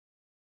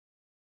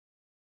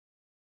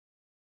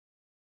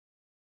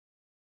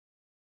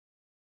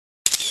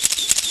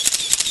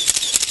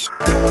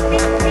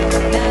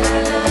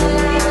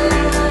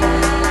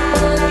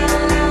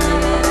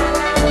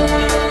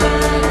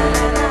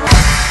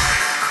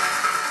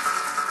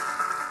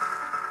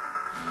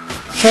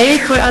Hej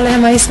för alla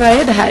hemma i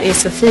Sverige, det här är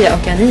Sofia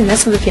och Anine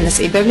som befinner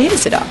sig i Beverly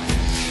Hills idag.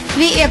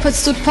 Vi är på ett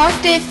stort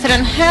party för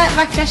den här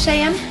vackra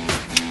tjejen,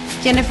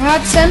 Jennifer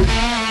Hudson.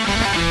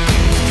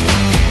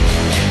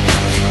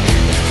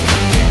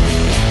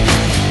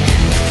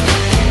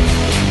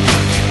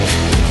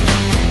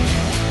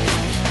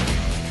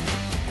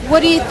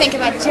 What do you think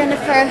about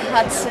Jennifer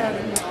Hudson?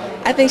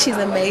 I think she's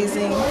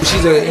amazing.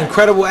 She's an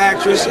incredible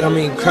actress,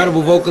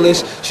 incredible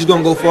vocalist. She's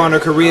going to go far in her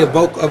career,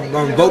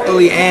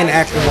 vocally and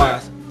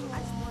acting-wise.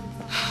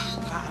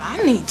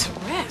 I need to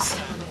rest.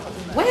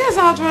 Where's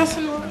our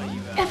dressing room?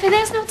 If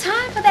there's no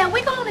time for that,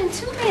 we're going in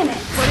 2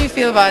 minutes. What do you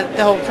feel about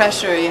the whole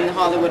pressure in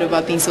Hollywood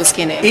about being so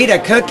skinny? Eat a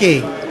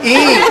cookie.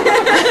 Eat.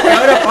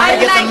 Go to a party,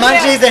 get some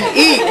munchies and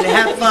eat and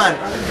have fun.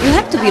 You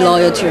have to be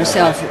loyal to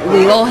yourself.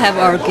 We all have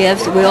our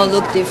gifts. We all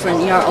look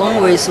different in our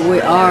own ways. We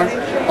are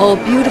all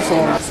beautiful.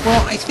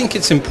 Well, I think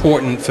it's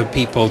important for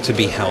people to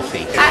be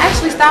healthy. I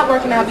actually stopped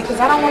working out because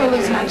I don't want to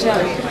lose my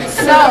jelly.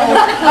 So,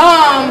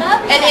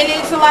 and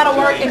it's a lot of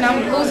work, and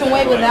I'm losing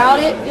weight without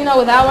it,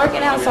 without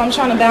working out. So I'm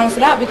trying to balance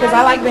it out because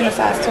I like being a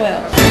size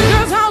 12.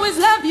 Girls always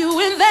love you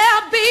and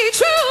they'll be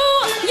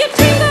true. Your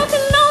tingle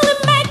can only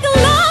make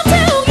love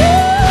to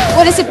you.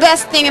 What is the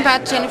best thing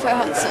about Jennifer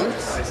Hudson?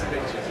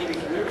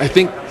 I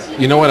think,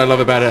 what I love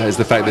about her is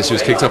the fact that she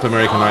was kicked off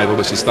American Idol,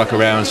 but she stuck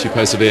around, she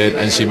persevered,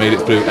 and she made it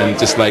through and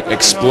just like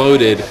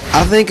exploded.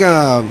 I think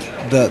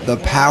the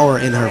power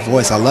in her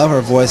voice. I love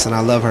her voice and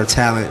I love her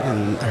talent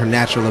and her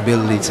natural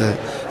ability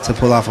to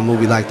pull off a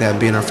movie like that and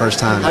being her first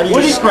time. How do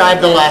you describe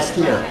the last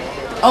year?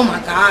 Oh my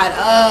God,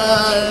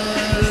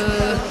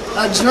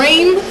 a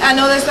dream. I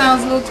know that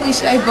sounds a little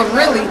cliche, but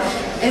really,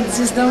 it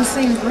just don't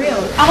seem real.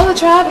 All the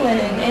traveling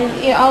and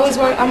it always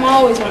work. I'm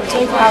always working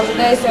 24 hours a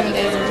day, 7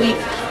 days a week,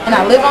 and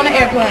I live on an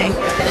airplane.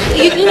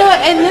 You know,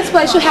 in this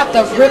place, you have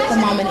to rip the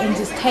moment and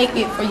just take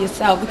it for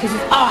yourself because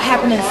it's all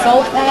happening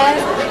so fast.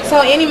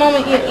 So any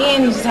moment you're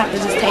in, you just have to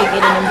just take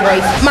it and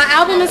embrace it. My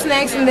album is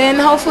next, and then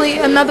hopefully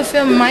another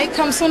film might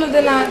come sooner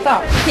than I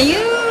thought. Can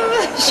you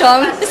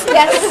show me?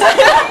 Yes.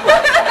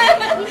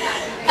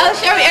 I'll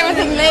show you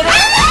everything later.